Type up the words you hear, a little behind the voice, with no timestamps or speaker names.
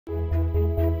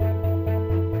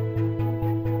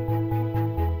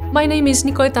My name is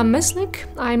Nicoleta Meslec.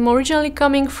 I'm originally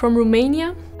coming from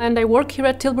Romania and I work here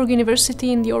at Tilburg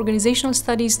University in the Organizational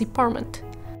Studies department.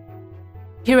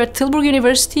 Here at Tilburg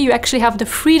University you actually have the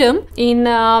freedom in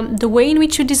the way in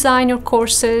which you design your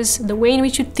courses, the way in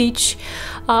which you teach,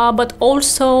 but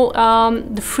also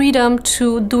the freedom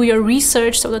to do your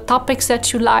research, so the topics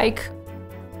that you like.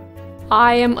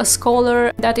 I am a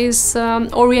scholar that is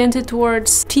oriented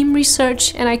towards team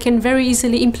research, and I can very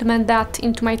easily implement that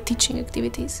into my teaching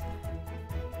activities.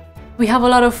 We have a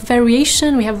lot of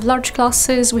variation. We have large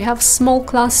classes, we have small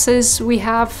classes, we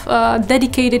have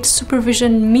dedicated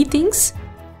supervision meetings.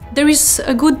 There is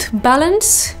a good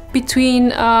balance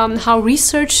between how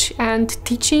research and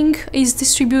teaching is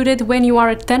distributed. When you are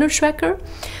a tenure tracker,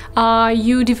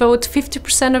 you devote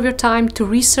 50% of your time to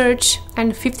research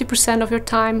and 50% of your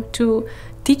time to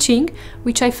teaching,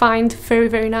 which I find very,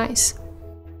 very nice.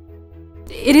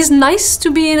 It is nice to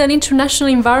be in an international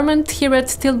environment here at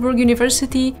Tilburg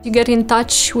University. You get in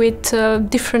touch with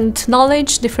different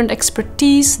knowledge, different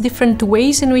expertise, different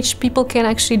ways in which people can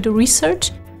actually do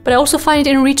research. But I also find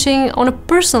it enriching on a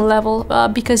personal level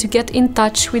because you get in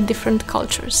touch with different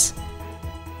cultures.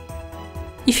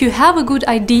 If you have a good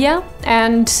idea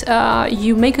and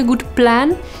you make a good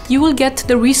plan, you will get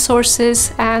the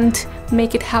resources and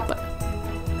make it happen.